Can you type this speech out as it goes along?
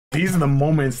These are the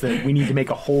moments that we need to make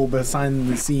a whole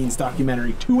behind-the-scenes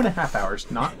documentary. 2.5 hours,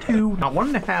 not 2, not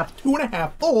 1.5,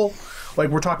 2.5 full. Like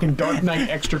we're talking Dark Knight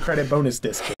extra credit bonus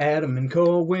disc. Adam and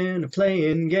Corwin are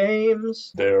playing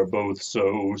games. They're both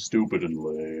so stupid and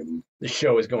lame. The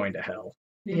show is going to hell.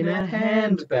 In a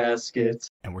handbasket.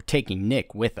 And we're taking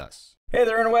Nick with us. Hey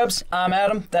there, interwebs. I'm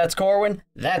Adam. That's Corwin.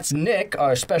 That's Nick,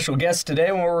 our special guest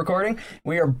today when we're recording.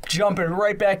 We are jumping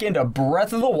right back into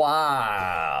Breath of the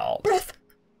Wild. Breath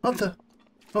of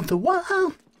the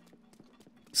Wild.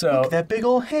 So, look, that big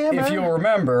old hammer. If you'll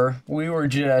remember, we were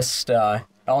just, to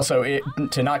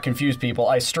not confuse people,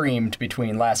 I streamed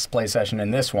between last play session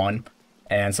and this one.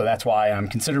 And so that's why I'm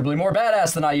considerably more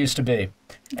badass than I used to be.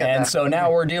 And so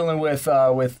now we're dealing with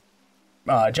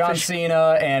John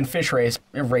Cena and Fish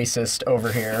Racist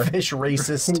over here. Fish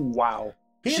Racist. Wow.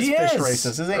 He is Fish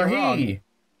Racist, isn't he wrong?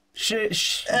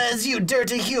 As you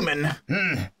dirty human.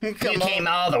 You came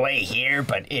all the way here,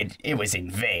 but it was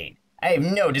in vain. I have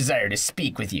no desire to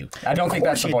speak with you. I don't think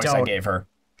that's the voice I gave her.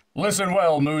 Listen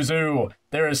well, Muzu.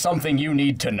 There is something you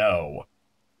need to know.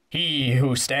 He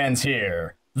who stands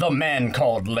here, the man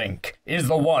called Link, is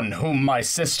the one whom my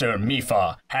sister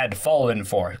Mifa had fallen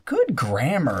for. Good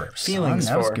grammar, son. Feelings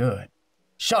that was for. good.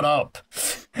 Shut up.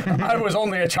 I was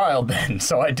only a child then,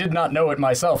 so I did not know it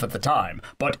myself at the time,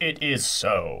 but it is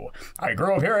so. I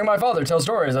grew up hearing my father tell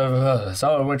stories of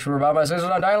some of which were about my sister's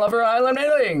undying love for Island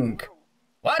Link.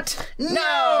 What?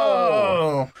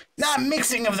 No! Not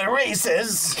mixing of the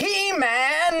races.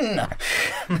 He-Man!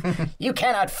 You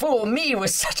cannot fool me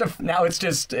with such a... Now it's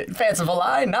just fanciful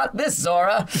lie, not this,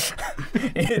 Zora.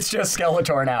 It's just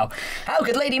Skeletor now. How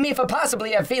could Lady Mifa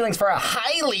possibly have feelings for a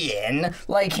Hylian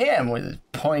Like him, with his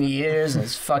pointy ears and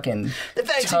his fucking The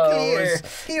facts toes. are clear.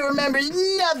 He remembers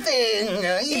nothing.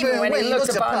 even when he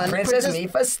looks upon Princess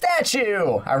Mifa's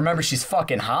statue. I remember she's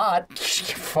fucking hot.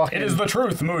 It is the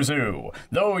truth, Muzu.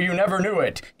 Though you never knew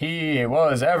it, he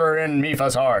was ever in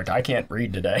Mifa's heart. I can't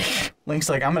read today. Link's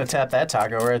like, I'm gonna tap that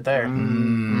taco right there.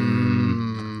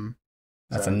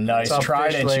 That's a nice What's up,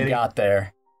 trident fish lady? you got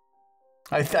there.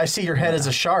 I see your head as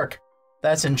a shark.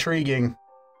 That's intriguing.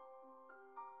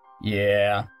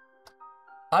 Yeah.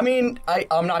 I mean,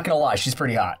 I'm not gonna lie, she's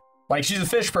pretty hot. Like, she's a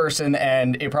fish person,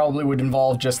 and it probably would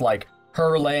involve just, like,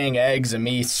 her laying eggs and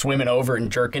me swimming over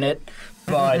and jerking it.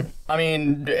 But, I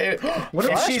mean,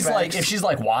 if she's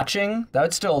watching,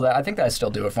 I think that'd still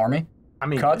do it for me. I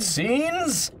mean,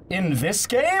 Cutscenes in this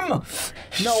game?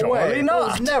 No Surely way. not.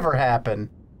 Those never happen.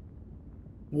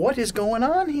 What is going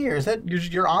on here? Is that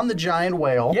you're on the giant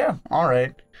whale? Yeah. All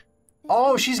right.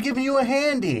 Oh, she's giving you a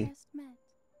handy.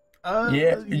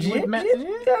 Yeah. He's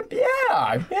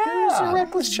a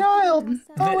reckless child.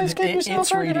 Always get yourself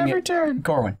hurt at every turn.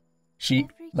 Corwin,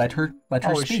 let her Oh,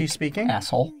 is speak. she speaking?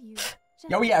 Asshole.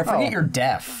 Oh yeah, I forget you're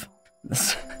deaf.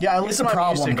 Yeah, I listen to my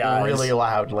problem, music guys. really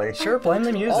loudly. Sure, blame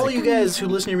the music. All you guys who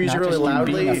listen to your music Not really just you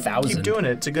loudly, being 1,000. keep doing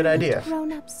it. It's a good idea.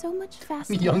 Grown up so much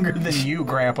faster. Younger than you,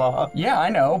 Grandpa. Yeah, I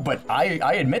know, but I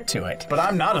admit to it. But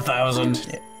I'm not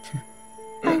 1,000.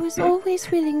 I was always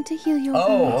willing to heal your wounds.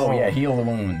 Oh yeah, heal the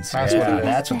wounds. That's yeah, what it is.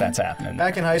 That's what that's happening.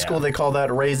 Back in high school, they call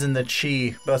that raising the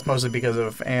chi. That's mostly because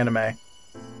of anime.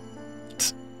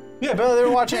 Yeah, but they were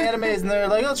watching animes and they're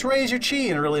like, let's raise your chi,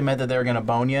 and it really meant that they were gonna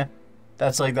bone you. That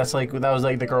was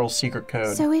like the girl's secret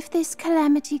code. So if this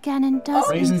calamity Ganon does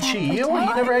Raising in fact chi. You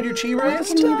never had your chi what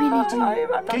raised? can you really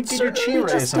do? Get your chi raised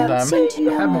Just don't sometime. seem to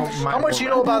know much. How much do you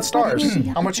know about stars?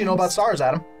 How much do you know about stars,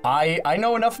 Adam? I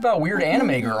know enough about weird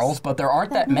anime girls, but there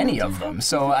aren't that many of them,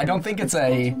 so I don't think it's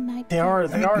a... They are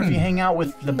if you hang out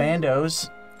with the bandos.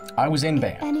 I was in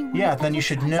band. Yeah, then you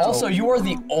should know. Also, you are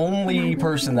the only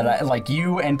person that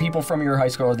you and people from your high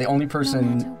school are the only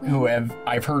person who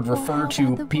I've heard refer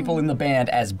to people in the band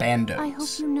as bandos. I hope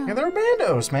you know. Yeah, they're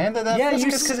bandos, man.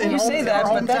 You say that,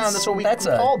 but that's what we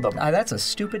called them. That's a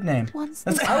stupid name.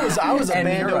 I was a And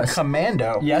bando you're a-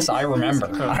 commando. Yes, I remember.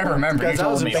 I remember. Guys, You I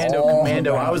was told a me bando all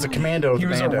commando. about I was a it. commando. He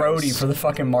was a bandos. roadie for the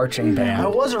fucking marching band. I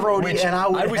was a roadie, Which and I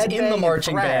would was in headbang the and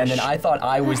marching band, and thrash. I thought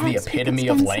I was the Perhaps we could epitome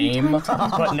of spend some lame,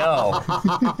 time but no,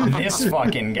 this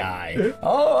fucking guy.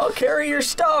 Oh, I'll carry your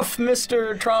stuff,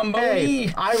 Mr. Trombone.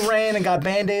 Hey, I ran and got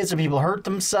band-aids and people hurt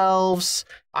themselves.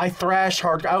 I thrashed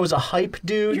hard. I was a hype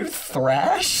dude. You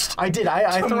thrashed? I did.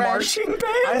 I To thrashed. marching band?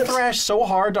 I thrashed so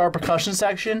hard to our percussion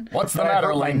section. What's the that I matter,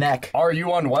 hurt my Link? neck. Are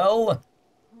you unwell?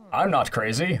 I'm not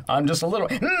crazy. I'm just a little...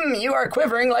 you are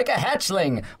quivering like a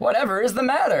hatchling. Whatever is the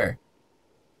matter?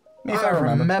 Me if I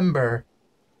remember.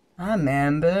 I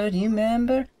remember. Do you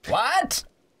remember? What?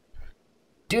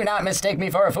 Do not mistake me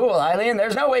for a fool, Hylian.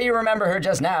 There's no way you remember her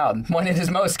just now, when it is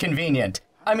most convenient.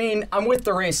 I mean, I'm with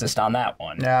the racist on that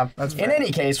one. Yeah, that's fair. In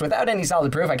any case, without any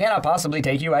solid proof, I cannot possibly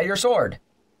take you at your sword.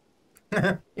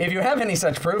 If you have any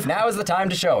such proof, now is the time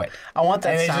to show it. I want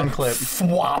that And sound just clip.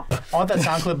 Swap. I want that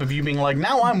sound clip of you being like,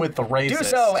 now I'm with the racist. Do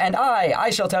so, and I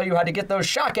shall tell you how to get those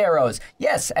shock arrows.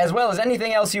 Yes, as well as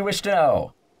anything else you wish to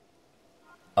know.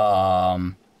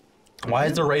 Why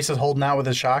is the racist holding out with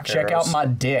his shock Check arrows? out my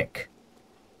dick.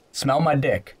 Smell my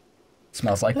dick.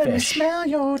 Smells like Let me fish. smell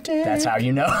your dick. That's how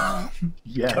you know.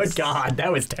 Yes. Good God, that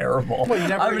was terrible.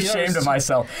 Well, I'm ashamed of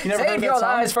myself. you never heard Save that your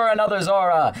song? lives for another's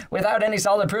aura. Without any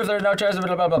solid proof, there's no choice of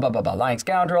blah, blah, blah, blah, blah, blah. Lying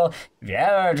scoundrel. If you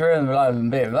have a truth, blah, blah,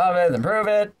 blah, blah, blah, then prove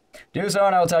it. Do so,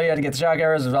 and I will tell you how to get the shock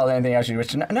arrows as well as anything else you wish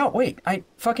to know. No, wait.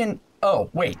 Oh,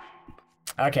 wait.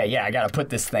 Okay, yeah, I gotta put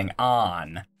this thing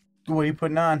on. What are you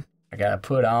putting on? I gotta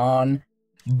put on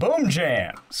Boom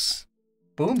Jams.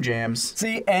 Boom jams.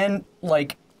 See, and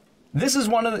like, this is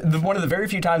one of the very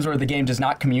few times where the game does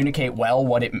not communicate well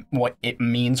what it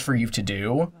means for you to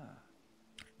do.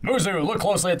 Muzu, look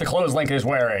closely at the clothes Link is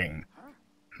wearing.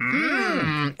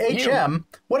 HM,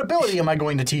 what ability am I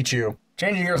going to teach you?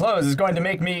 Changing your clothes is going to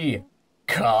make me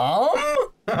come?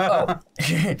 Oh.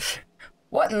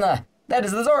 What in the? That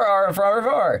is the Zora from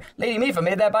before. Lady Mifa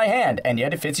made that by hand, and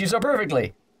yet it fits you so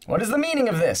perfectly. What is the meaning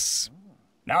of this?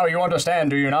 Now you understand,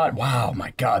 do you not? Wow,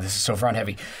 my God, this is so front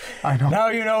heavy. I know. Now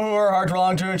you know who her heart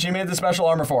belonged to and she made the special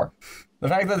armor for. The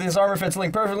fact that this armor fits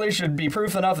Link perfectly should be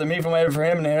proof enough that Mifa made it for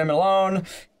him and him alone.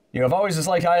 You have always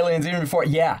disliked aliens even before.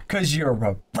 Yeah, because you're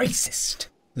a racist.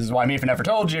 This is why Mifa never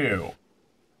told you.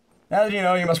 Now that you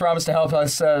know, you must promise to help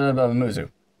us,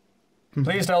 Muzu.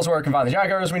 Please tell us where we can find the shock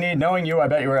arrows we need. Knowing you, I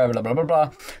bet you were blah, blah, blah,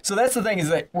 blah. So that's the thing, is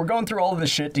that we're going through all of this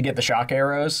shit to get the shock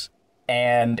arrows.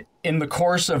 And in the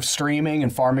course of streaming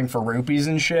and farming for rupees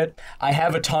and shit, I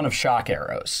have a ton of shock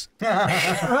arrows.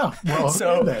 Oh, well,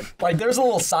 So, then. like, there's a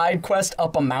little side quest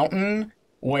up a mountain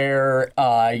where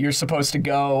you're supposed to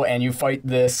go and you fight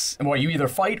this. Well, you either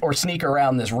fight or sneak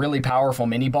around this really powerful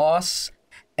mini boss.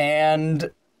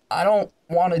 And I don't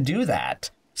want to do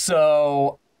that.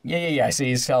 So, yeah. So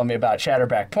he's telling me about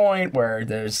Shatterback Point, where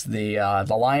there's the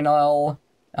Lionel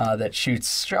that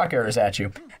shoots shock arrows at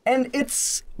you. And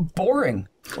it's boring.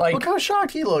 Like, Look how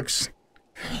shocked he looks.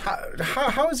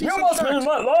 How is he you so must shocked? be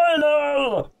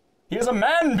Lionel! He's a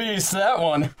man beast, that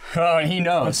one. Oh, and he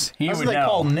knows. He That's would what they know.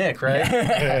 call Nick, right?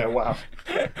 Yeah, wow.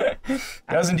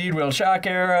 Does indeed wield shock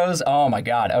arrows. Oh my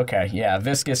God. Okay, yeah,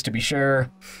 viscous to be sure.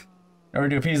 In order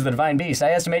to appease the divine beast,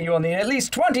 I estimate you will need at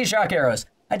least 20 shock arrows.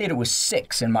 I did it with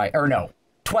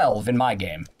 12 in my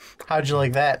game. How'd you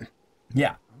like that?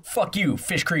 Yeah. Fuck you,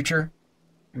 fish creature.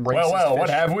 Racist Well, what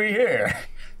fish. have we here?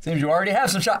 Seems you already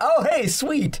have some shock. Oh, hey,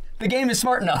 sweet. The game is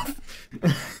smart enough.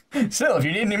 Still, if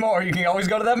you need any more, you can always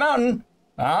go to that mountain.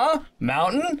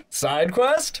 Mountain? Side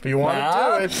quest? If you want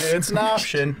to do it, it's an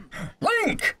option.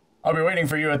 Link! I'll be waiting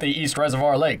for you at the East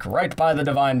Reservoir Lake, right by the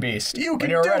Divine Beast. You when can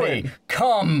you're do ready, it.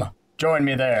 come join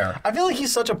me there. I feel like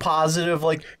he's such a positive,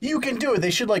 like, you can do it.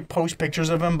 They should, like, post pictures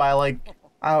of him by, like,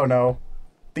 I don't know,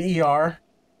 the ER.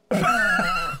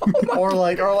 or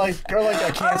like a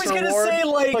cancer I was gonna ward. say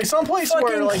like someplace fucking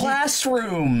where like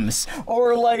classrooms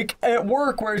or like at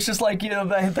work where it's just like, you know,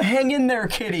 the hang in there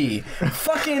kitty.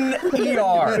 Fucking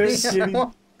ERs.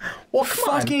 well, come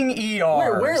Fucking ERs.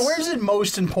 on. Where's it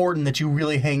most important that you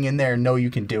really hang in there and know you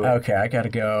can do it? Okay, I gotta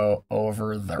go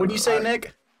over there. What do you say,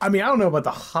 Nick? I mean, I don't know about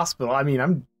the hospital. I mean,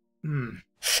 I'm.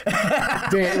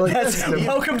 Damn, like, That's, that's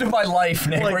welcome to my life,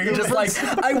 Nick, Like, where you're the just like,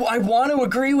 I want to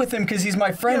agree with him because he's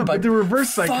my friend, yeah, but the reverse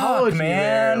psychology, fuck,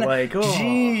 man. there, like, oh.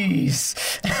 Jeez.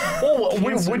 Well,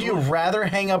 would you rather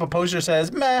hang up a poster that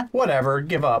says, meh, whatever,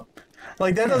 give up?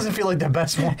 Like, that doesn't feel like the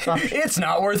best one. It's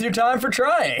not worth your time for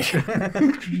trying.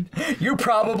 You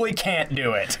probably can't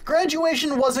do it.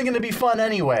 Graduation wasn't going to be fun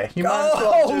anyway. You might as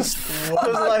well just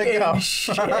let it go.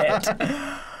 Shit.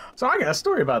 So I got a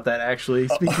story about that, actually.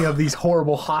 Speaking of these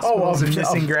horrible hospitals and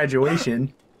missing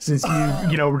graduation, since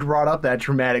you brought up that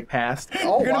traumatic past.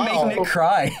 Oh, You're gonna wow. make Nick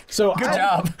cry. So Good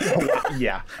job.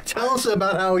 Yeah. Tell us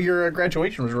about how your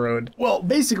graduation was ruined. Well,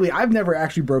 basically, I've never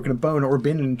actually broken a bone or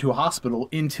been into a hospital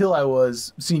until I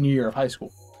was senior year of high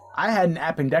school. I had an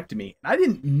appendectomy. I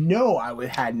didn't know I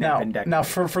had an appendectomy. Now,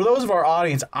 for those of our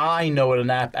audience, I know what an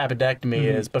appendectomy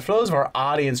is, but for those of our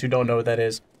audience who don't know what that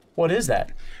is, what is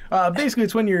that? Basically,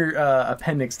 it's when your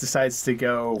appendix decides to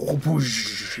go,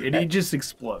 and it just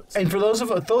explodes. And for those of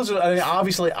I mean,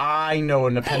 obviously I know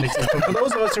what an appendix is, but for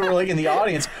those of us who are like in the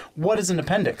audience, what is an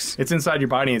appendix? It's inside your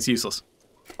body and it's useless.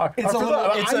 I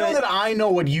know that I know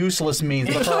what useless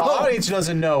means, but for our audience who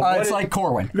doesn't know, It's like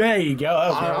Corwin. There you go.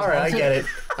 all right, I get it.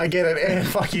 I get it, and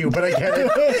fuck you, but I get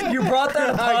it. You brought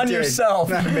that I upon did.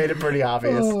 yourself. I made it pretty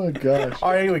obvious. Oh gosh.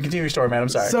 All right, anyway, continue your story, man. I'm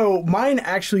sorry. So mine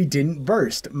actually didn't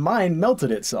burst. Mine melted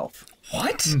itself.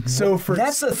 What? So for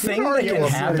That's a thing that can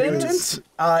happen?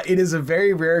 It is a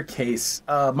very rare case.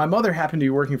 My mother happened to be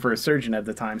working for a surgeon at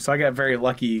the time, so I got very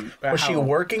lucky. Was she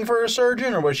working for a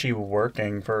surgeon, or was she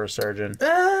working for a surgeon?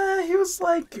 He was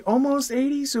like almost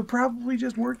 80, so probably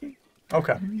just working.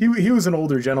 Okay. He was an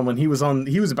older gentleman. He was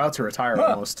about to retire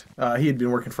almost. He had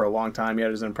been working for a long time. He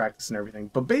had his own practice and everything.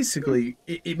 But basically,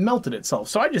 it melted itself.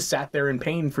 So I just sat there in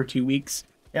pain for 2 weeks,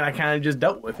 and I kind of just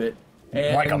dealt with it.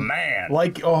 And Like a man.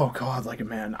 oh god, like a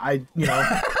man.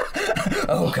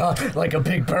 Oh god, like a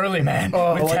big burly man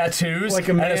with tattoos like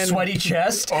a and man- a sweaty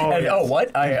chest. Oh, and yes.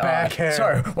 what? Back hair.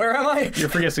 Sorry, where am I? You're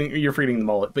forgetting the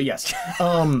mullet, but yes.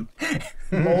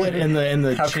 Mullet and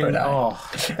the How chin. could I? Oh,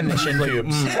 And the chin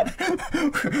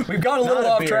pubes. We've gone a little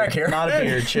off track here. Not a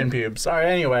beard, chin pubes. All right,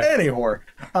 anyway. anyhow.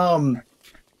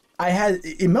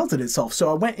 It melted itself,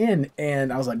 so I went in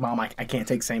and I was like, "Mom, I can't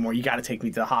take this anymore. You got to take me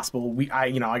to the hospital."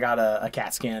 I got a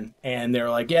CAT scan, and they were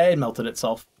like, "Yeah, it melted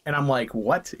itself." And I'm like,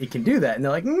 "What? It can do that?" And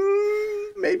they're like,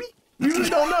 "Maybe." We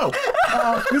just don't know.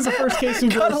 This is the first case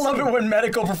we've Gotta ever love seen. it when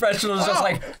medical professionals just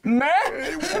like, meh.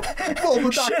 Well,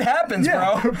 the doc- Shit happens,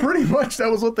 Yeah, bro. pretty much that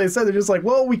was what they said. They're just like,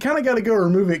 well, we kind of got to go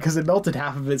remove it because it melted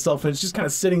half of itself and it's just kind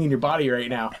of sitting in your body right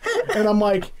now. And I'm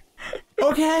like,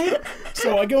 okay.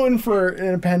 So I go in for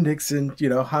an appendix and,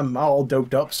 I'm all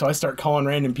doped up. So I start calling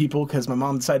random people because my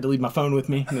mom decided to leave my phone with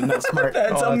me. And that's smart.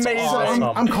 That's amazing. awesome.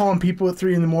 I'm calling people at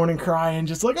 3 a.m. crying,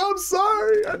 just like, I'm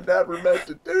sorry. I never meant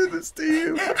to do this to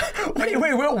you. Wait,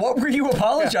 what were you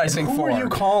apologizing Who for? were you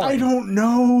calling? I don't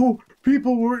know.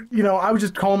 People were, I was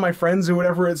just calling my friends or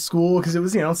whatever at school because it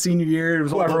was, senior year. It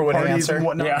was all Whoever the would parties answer. and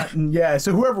whatnot. Yeah. And yeah,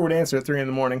 so whoever would answer at 3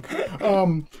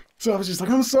 a.m. So I was just like,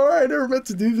 I'm sorry, I never meant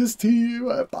to do this to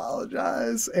you. I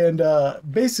apologize. And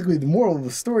basically, the moral of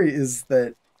the story is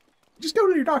that just go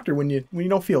to your doctor when you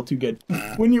don't feel too good.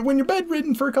 When you're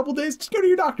bedridden for a couple days, just go to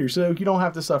your doctor so you don't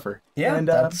have to suffer. Yeah, and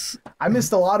that's... I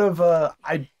missed a lot of.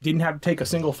 I didn't have to take a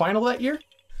single final that year.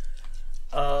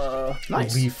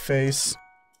 Nice. Leaf face.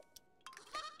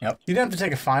 Yep. You didn't have to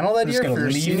take a final that I'm year just for gonna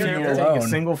your leave senior you year? Take alone. a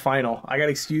single final. I got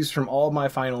excused from all of my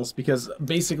finals because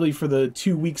basically for the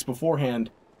 2 weeks beforehand,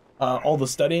 all the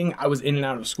studying, I was in and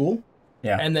out of school.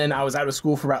 Yeah. And then I was out of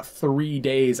school for about 3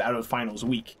 days out of finals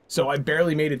week. So I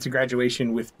barely made it to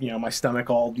graduation with, my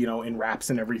stomach all, in wraps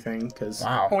and everything. Cause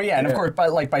Wow. Well, yeah, and of course,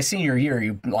 by senior year,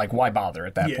 you why bother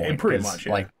at that Yeah, point? pretty 'Cause, much,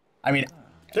 yeah.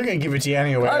 They're going to give it to you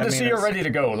anyway. glad I to mean, see you're it's- ready to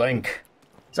go, Link.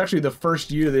 it's actually the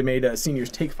first year they made seniors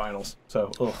take finals.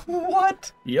 So, ugh.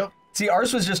 What? Yep. See,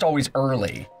 ours was just always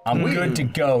early. I'm good to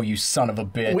go, you son of a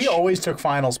bitch. We always took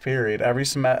finals, period. Every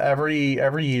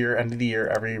year, end of the year,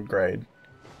 every grade.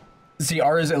 See,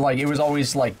 ours, it was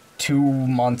always 2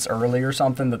 months early or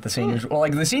something that the seniors... Well,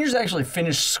 the seniors actually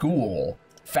finished school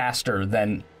faster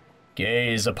than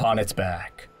gaze upon its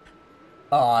back.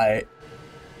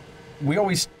 We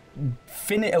always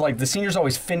the seniors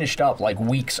always finished up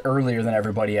weeks earlier than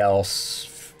everybody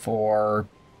else for...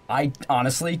 I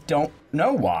honestly don't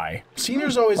know why.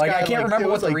 Seniors always got, I can't remember it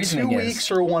what was the reasoning 2 is. weeks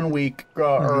or 1 week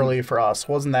early for us.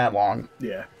 Wasn't that long.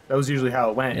 Yeah. That was usually how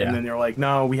it went. Yeah. And then they were like,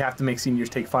 no, we have to make seniors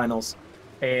take finals.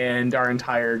 And our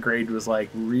entire grade was like,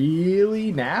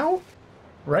 really? Now?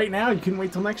 Right now? You couldn't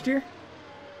wait till next year?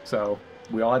 So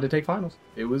we all had to take finals.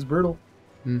 It was brutal.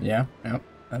 Yeah, yep,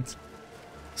 that's...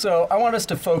 So, I want us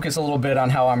to focus a little bit on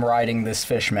how I'm riding this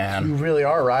fish man. You really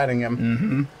are riding him.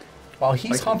 Mm-hmm. While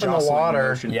he's Like humping the jostling water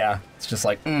motion. Yeah, it's just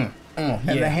and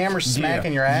the hammer's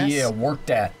smacking your ass. Yeah, work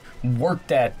that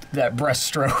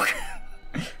breaststroke.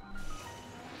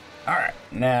 All right,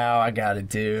 now I gotta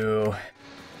do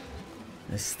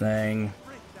this thing.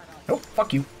 Oh,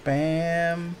 fuck you.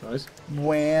 Bam. Nice.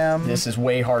 Wham. This is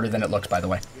way harder than it looks, by the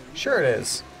way. Sure it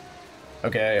is.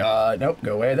 Okay, nope,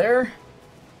 go away there.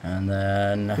 And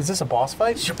then... Is this a boss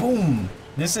fight? Shaboom!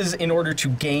 This is in order to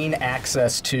gain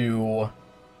access to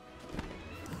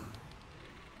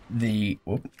the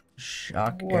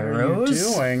shock What arrows. are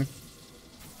you doing?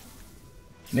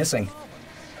 Missing.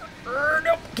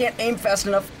 Nope, can't aim fast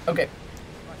enough. Okay,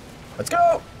 let's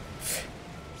go.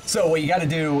 So what you got to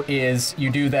do is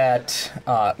you do that.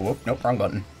 Nope, wrong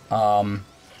button.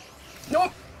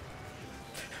 Nope.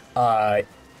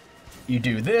 You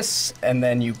do this, and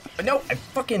then you... No, I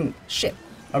fucking... Shit.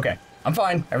 Okay, I'm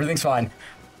fine. Everything's fine.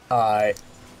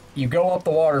 You go up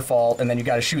the waterfall, and then you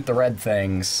gotta shoot the red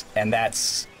things, and that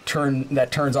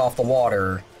turns off the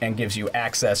water and gives you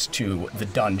access to the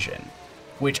dungeon.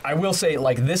 Which I will say,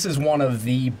 this is one of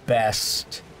the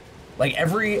best...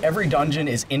 every dungeon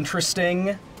is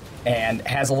interesting, and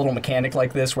has a little mechanic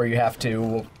like this where you have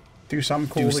to Do something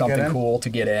cool. do to something get in. cool to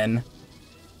get in.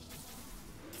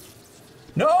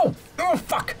 No! Oh,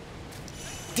 fuck!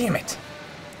 Damn it.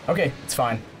 Okay, it's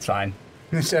fine. It's fine.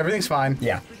 Everything's fine.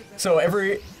 Yeah. So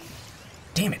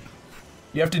Damn it.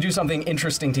 You have to do something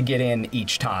interesting to get in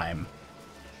each time.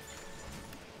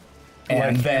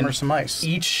 And Like then hammer some ice.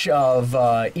 each of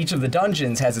the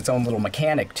dungeons has its own little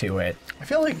mechanic to it. I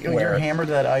feel like Where- your hammer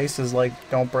to that ice is like,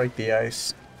 don't break the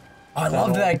ice. Oh, I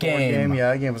loved that old board game.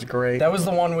 Yeah, that game was great. That was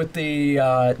the one with the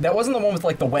that wasn't the one with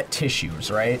like the wet tissues,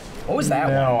 right? What was that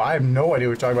one? No, I have no idea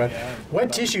what you're talking about.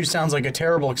 Wet tissue sounds like a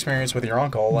terrible experience with your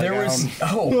uncle. Like, There was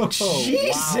Oh,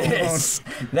 Jesus.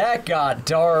 That got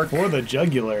dark. Or the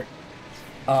jugular.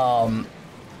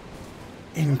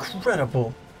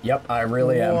 incredible. Yep, I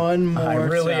really am. One more I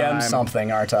really am time.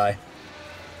 something, aren't I?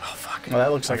 Oh fuck. Well,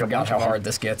 that looks I like a forgot bunch how of them. hard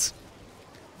this gets.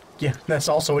 Yeah, that's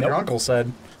also what your Nope. uncle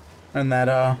said. And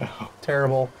that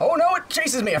terrible. Oh no, it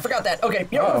chases me. I forgot that. Okay,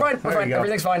 yeah, Oh, we're fine. We're there fine. you go.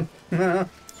 Everything's fine.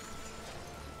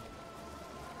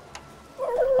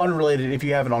 Unrelated, if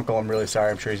you have an uncle, I'm really sorry.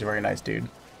 I'm sure he's a very nice dude.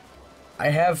 I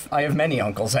have many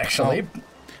uncles actually.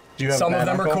 Do you have Some a of bad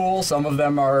them uncle? are cool. Some of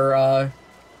them are.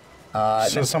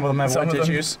 So some of them have some wet of them-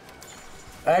 tissues?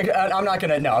 I'm not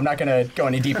gonna go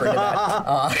any deeper into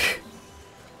that.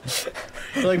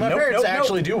 Like, my Nope, parents nope,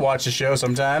 actually do watch the show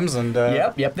sometimes, and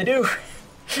Yep, they do.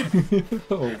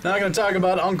 not gonna talk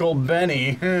about Uncle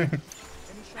Benny.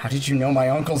 How did you know my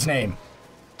uncle's name?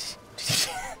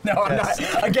 No, I'm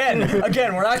not.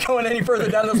 Again, we're not going any further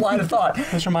down this line of thought.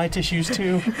 Those are my tissues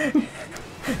too.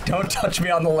 Don't touch me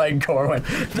on the leg, Corwin.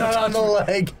 Not on the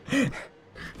leg.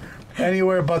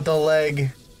 Anywhere but the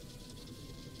leg.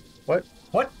 What?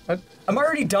 What? What? I'm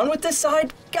already done with this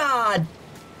side? God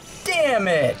damn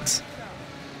it.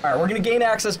 Alright, we're gonna gain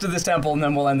access to this temple and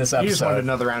then we'll end this episode. He just wanted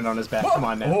another round on his back. Come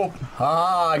on now. Oh,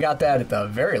 I got that at the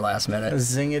very last minute.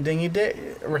 Zinga dingy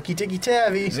Ricky Ticky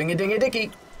Tavi. Zinga dinga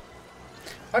dicky.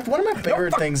 One of my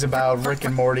favorite fuck, things about Rick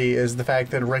and Morty is the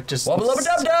fact that Rick just... Wubba lubba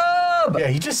dub dub! Yeah,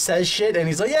 he just says shit and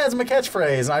he's like, yeah, it's my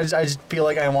catchphrase. And I just feel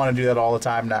like I want to do that all the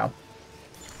time now.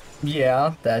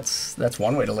 Yeah, that's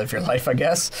one way to live your life, I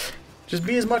guess. Just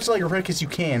be as much like Rick as you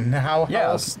can. How Yeah,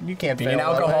 else? You can't Be fail an that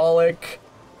way. alcoholic.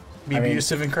 Be I mean-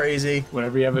 abusive and crazy.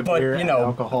 Whenever you have a But, beer you and know-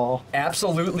 alcohol.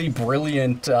 Absolutely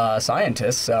brilliant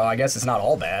scientist, so I guess it's not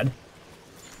all bad.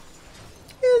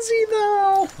 Is he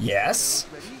though? Yes.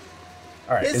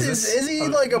 Alright, Is he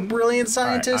like a brilliant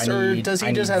scientist, or does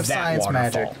he just have science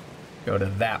magic? Go to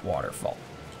that waterfall.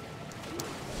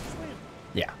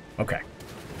 Yeah, okay.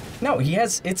 No,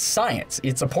 it's science.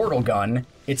 It's a portal gun.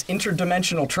 It's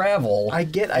interdimensional travel. I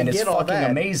get and it's all fucking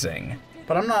that. amazing.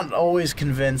 But I'm not always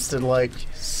convinced that, like,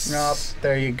 oh,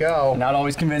 there you go. Not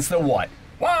always convinced that what?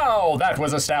 Wow, that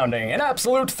was astounding. An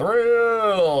absolute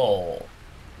thrill.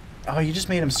 Oh, you just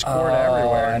made him squirt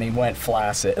everywhere. And he went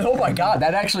flaccid. Oh my god,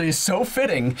 that actually is so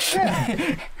fitting.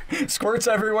 Squirts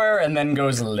everywhere and then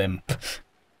goes limp.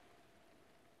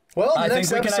 Well, I the think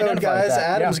next we can episode, identify with guys, that,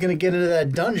 Adam's yeah. going to get into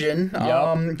that dungeon.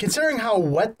 Yup. Considering how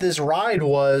wet this ride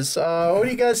was, what do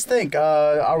you guys think?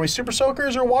 Are we super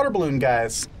soakers or water balloon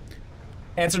guys?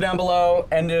 Answer down below,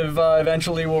 and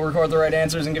eventually we'll record the right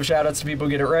answers and give shout-outs to people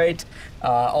who get it right.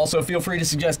 Also, feel free to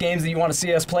suggest games that you want to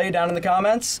see us play down in the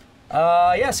comments.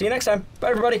 Yeah, see you next time.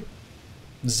 Bye, everybody.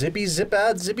 Zippy zip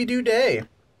out, zippy doo day.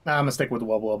 I'm gonna stick with the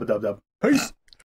wubba wubba dub dub. Peace.